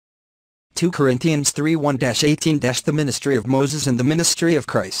2 Corinthians 3:1-18. The ministry of Moses and the ministry of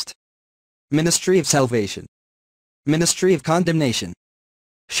Christ. Ministry of salvation. Ministry of condemnation.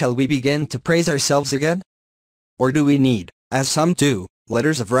 Shall we begin to praise ourselves again? Or do we need, as some do,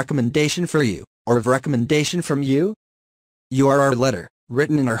 letters of recommendation for you, or of recommendation from you? You are our letter,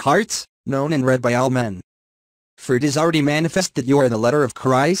 written in our hearts, known and read by all men. For it is already manifest that you are the letter of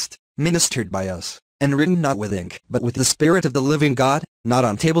Christ, ministered by us, and written not with ink, but with the Spirit of the living God, not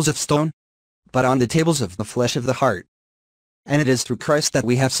on tables of stone, but on the tables of the flesh of the heart. And it is through Christ that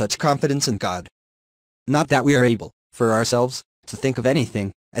we have such confidence in God. Not that we are able, for ourselves, to think of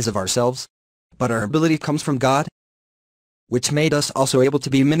anything, as of ourselves, but our ability comes from God, which made us also able to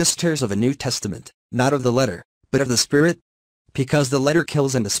be ministers of a New Testament, not of the letter, but of the Spirit, because the letter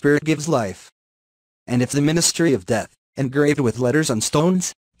kills and the Spirit gives life. And if the ministry of death, engraved with letters on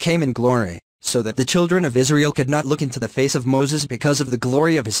stones, came in glory, so that the children of Israel could not look into the face of Moses because of the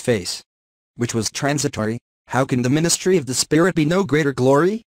glory of his face, which was transitory, how can the ministry of the Spirit be no greater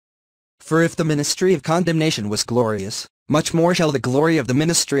glory? For if the ministry of condemnation was glorious, much more shall the glory of the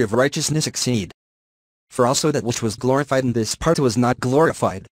ministry of righteousness exceed. For also that which was glorified in this part was not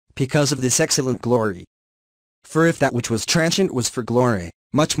glorified, because of this excellent glory. For if that which was transient was for glory,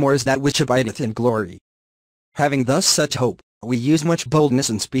 much more is that which abideth in glory. Having thus such hope, we use much boldness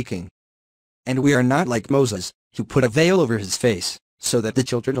in speaking. And we are not like Moses, who put a veil over his face, so that the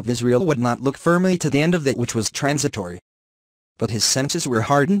children of Israel would not look firmly to the end of that which was transitory. But his senses were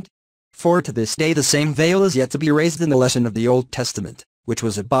hardened. For to this day the same veil is yet to be raised in the lesson of the Old Testament, which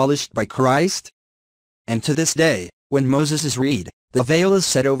was abolished by Christ. And to this day, when Moses is read, the veil is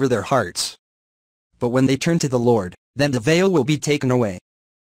set over their hearts. But when they turn to the Lord, then the veil will be taken away.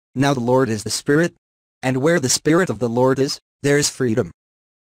 Now the Lord is the Spirit, and where the Spirit of the Lord is, there is freedom.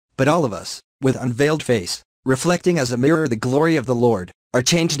 But all of us, with unveiled face, reflecting as a mirror the glory of the Lord, are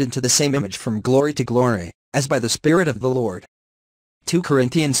changed into the same image from glory to glory, as by the Spirit of the Lord. 2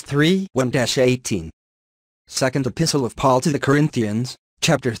 Corinthians 3:1-18. Second Epistle of Paul to the Corinthians,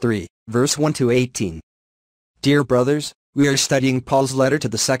 chapter 3, verse 1-18. Dear brothers, we are studying Paul's letter to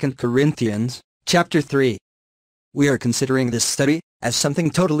the 2 Corinthians, chapter 3. We are considering this study as something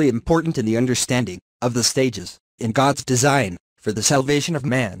totally important in the understanding of the stages in God's design for the salvation of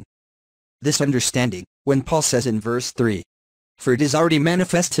man. This understanding, when Paul says in verse 3, "For it is already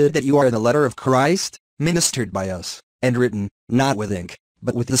manifested that you are the letter of Christ, ministered by us, and written, not with ink,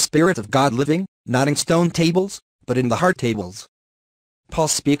 but with the Spirit of God living, not in stone tables, but in the heart tables." Paul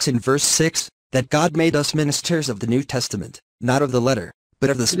speaks in verse 6, that God made us ministers of the New Testament, not of the letter, but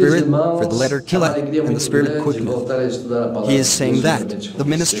of the Spirit, for the letter killeth, and the Spirit quickeneth. He is saying that the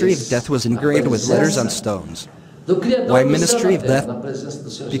ministry of death was engraved with letters on stones. Why ministry of death?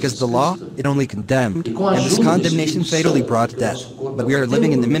 Because the law, it only condemned, and this condemnation fatally brought death, but we are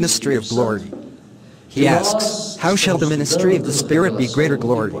living in the ministry of glory. He asks, how shall the ministry of the Spirit be greater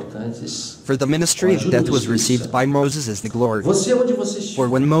glory? For the ministry of death was received by Moses as the glory. For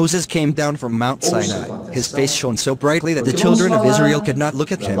when Moses came down from Mount Sinai, his face shone so brightly that the children of Israel could not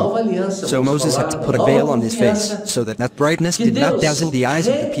look at him. So Moses had to put a veil on his face, so that that brightness did not dazzle the eyes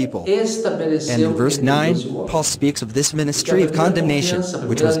of the people. And in verse 9, Paul speaks of this ministry of condemnation,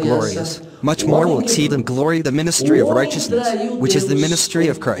 which was glorious. Much more will exceed in glory the ministry of righteousness, which is the ministry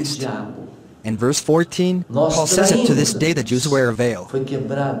of Christ. In verse 14, Paul says that to this day the Jews wear a veil,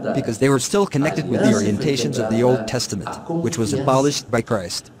 because they were still connected with the orientations of the Old Testament, which was abolished by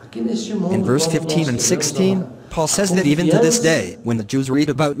Christ. In verse 15 and 16, Paul says that even to this day, when the Jews read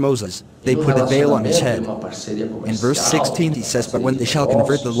about Moses, they put a veil on his head. In verse 16 he says, but when they shall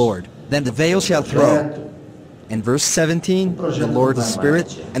convert the Lord, then the veil shall throw. In verse 17, the Lord is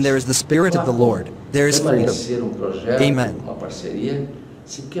Spirit, and there is the Spirit of the Lord, there is freedom. Amen.